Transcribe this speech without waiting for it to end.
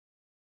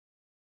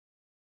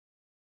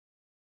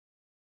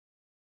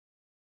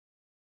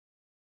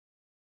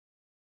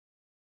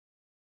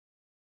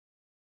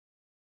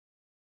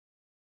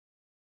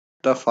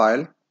the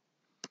file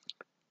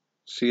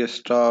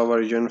Siesta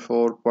version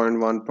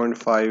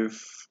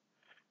 4.1.5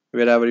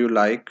 wherever you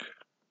like.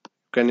 You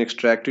can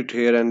extract it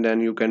here and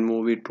then you can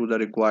move it to the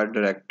required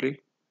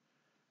directory.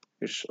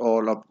 It's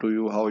all up to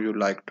you how you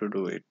like to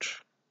do it.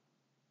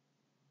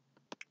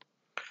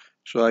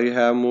 So I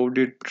have moved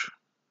it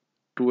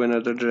to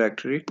another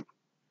directory.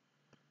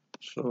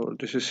 So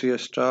this is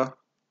Siesta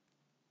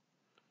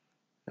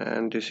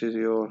and this is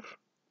your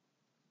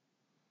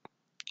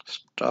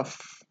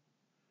stuff.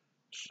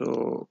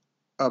 So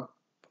अब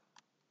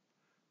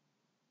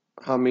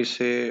हम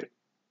इसे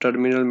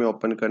terminal में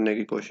open करने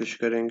की कोशिश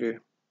करेंगे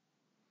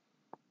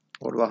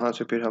और वहां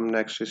से फिर हम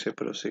नेक्स्ट इसे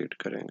प्रोसीड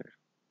करेंगे.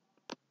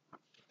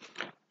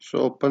 So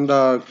open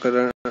the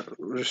current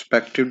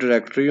respective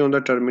directory on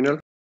the terminal.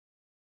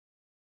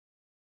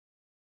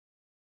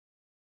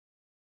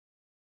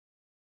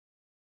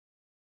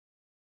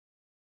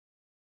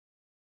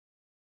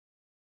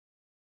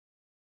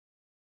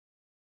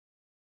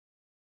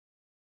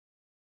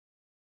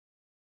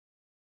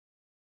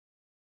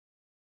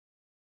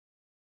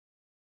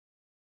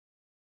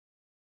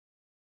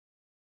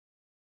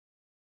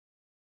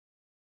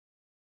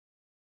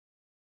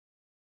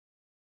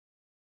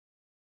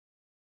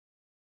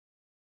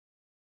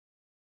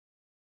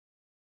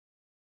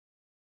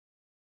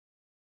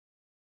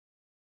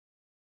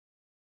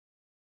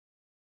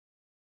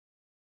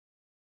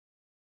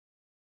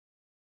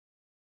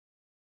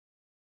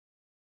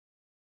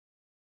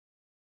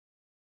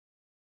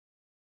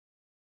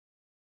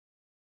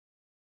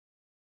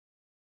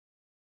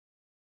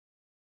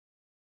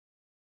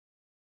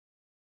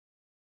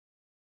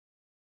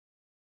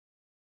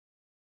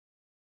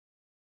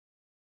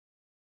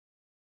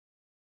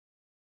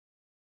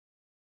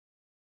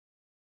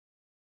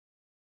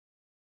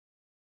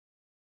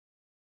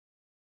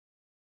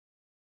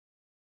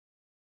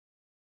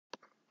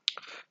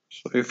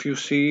 So if you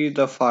see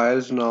the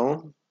files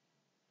now,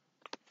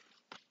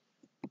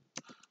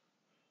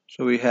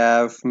 so we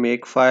have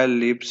makefile,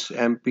 libs,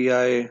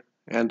 mpi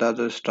and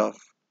other stuff.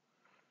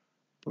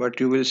 What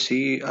you will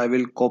see, I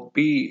will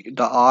copy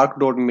the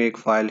arch.make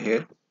file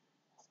here.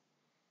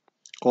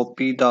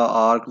 Copy the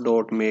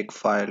arch.make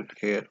file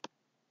here.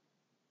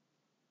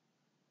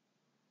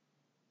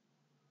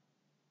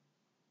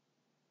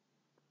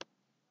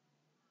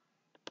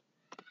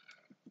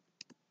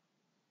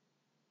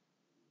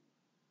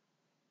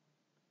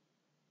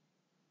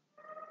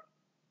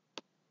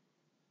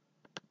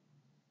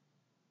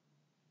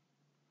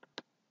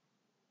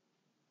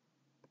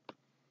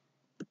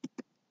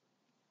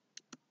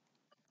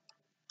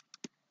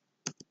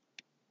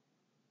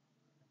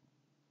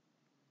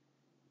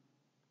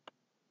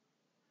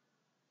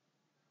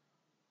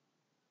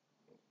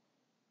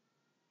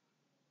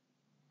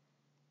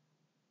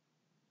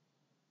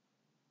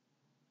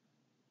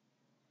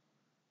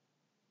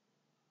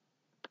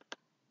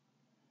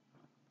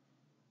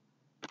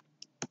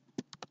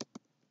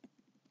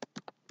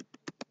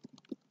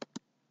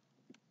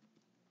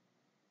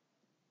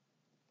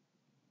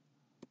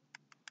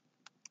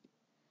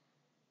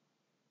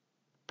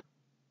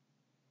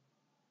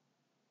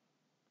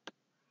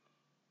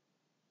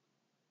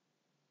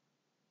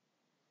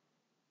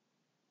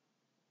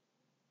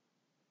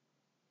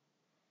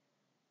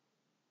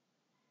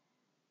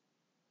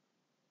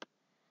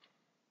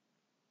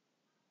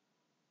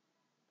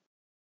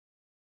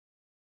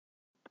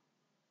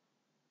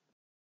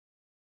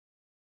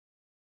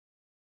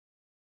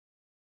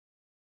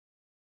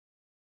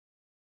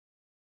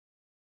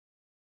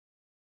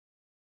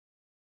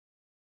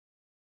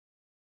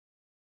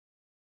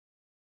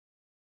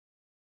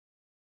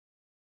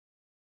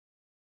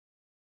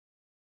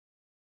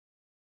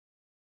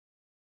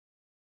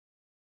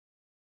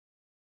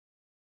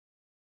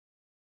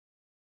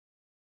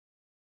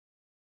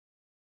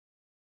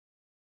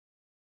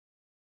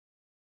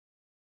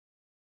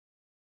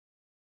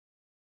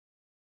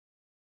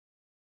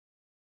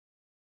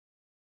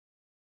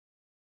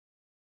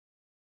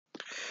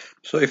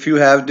 So if you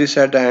have this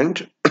at end,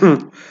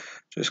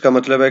 तो इसका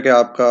मतलब है कि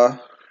आपका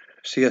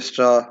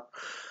Siesta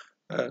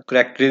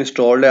correctly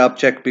installed है. आप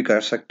check भी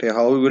कर सकते हैं.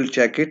 How we will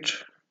check it?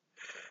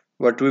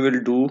 What we will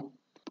do?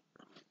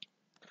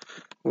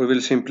 We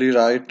will simply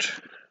write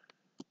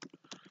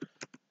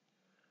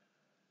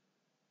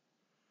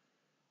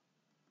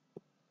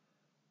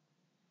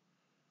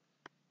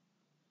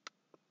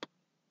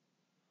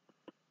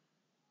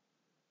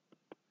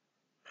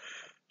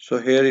so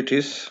here it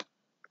is.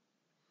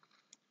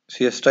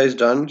 Siesta is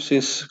done.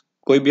 Since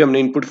कोई भी हमने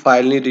input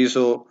file नहीं दी,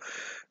 so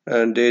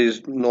there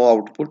is no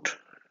output.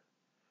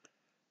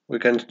 We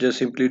can just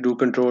simply do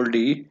Control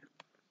D.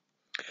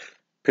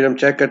 फिर हम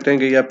check करते हैं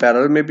कि यह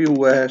पैरेलल में भी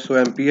हुआ है. So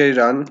mpi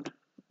run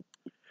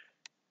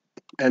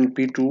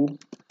np2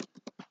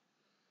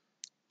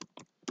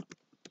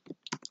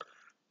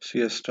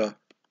 Siesta.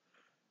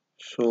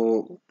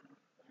 So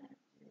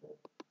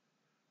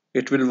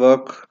it will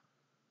work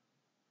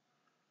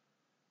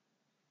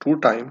 2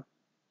 times.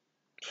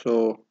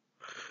 So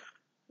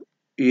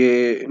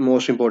ये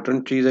most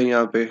important चीज़ है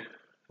यहाँ पे.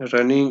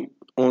 Running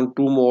on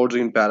 2 modes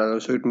in parallel.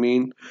 So it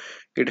means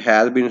it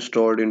has been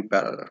stored in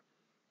parallel.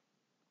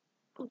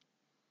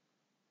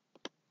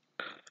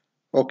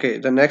 Okay,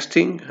 the next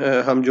thing,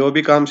 हम जो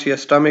भी काम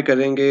siesta में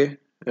करेंगे,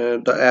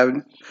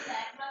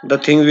 the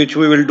thing which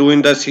we will do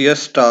in the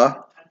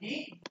siesta,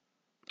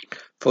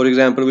 for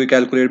example we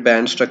calculate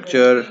band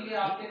structure,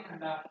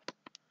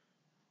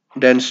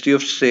 density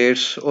of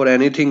states और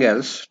anything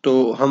else,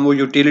 तो हम वो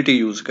utility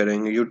यूज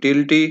करेंगे.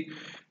 utility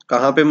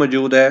कहाँ पे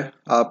मौजूद है,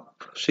 आप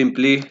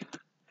सिंपली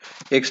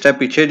एक स्टेप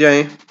पीछे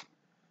जाएं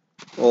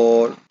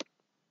और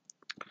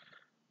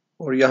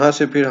यहाँ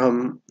से फिर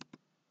हम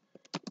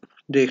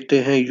देखते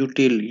हैं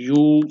util,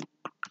 u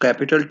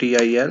कैपिटल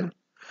TIL.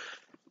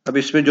 अब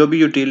इसमें जो भी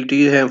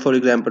यूटिलिटीज हैं, फॉर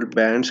एग्जांपल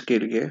बैंड्स के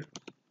लिए,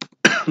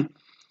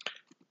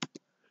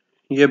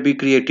 ये अभी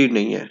क्रिएटेड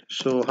नहीं है,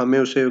 सो हमें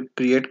उसे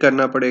क्रिएट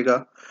करना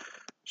पड़ेगा.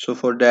 So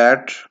for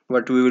that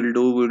what we will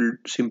do, we will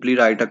simply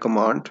write a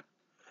command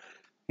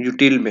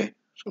यूटिल में,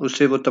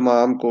 उससे वो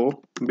तमाम को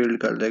बिल्ड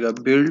कर देगा.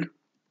 Build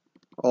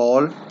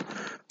all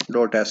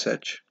dot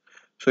sh.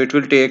 so it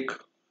will take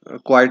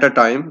quite a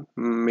time,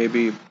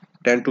 maybe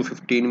 10 to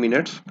 15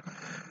 minutes.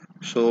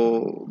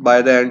 So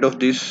by the end of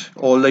this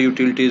all the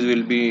utilities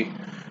will be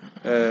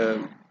uh,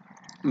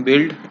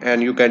 built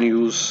and you can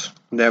use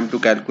them to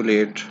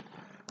calculate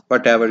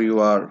whatever you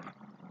are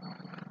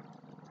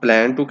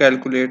plan to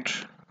calculate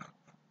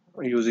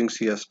using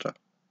Siesta.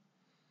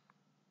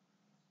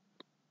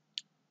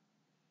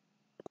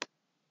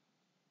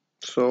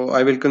 So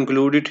I will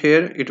conclude it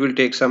here. It will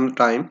take some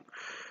time.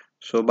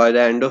 So by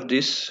the end of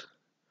this,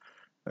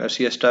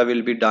 Siesta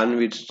will be done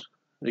with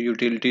the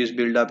utilities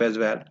build up as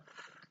well.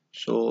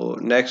 So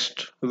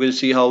next we will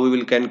see how we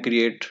will can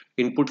create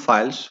input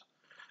files.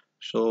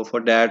 So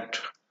for that,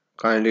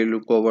 kindly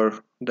look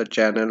over the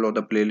channel or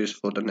the playlist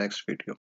for the next video.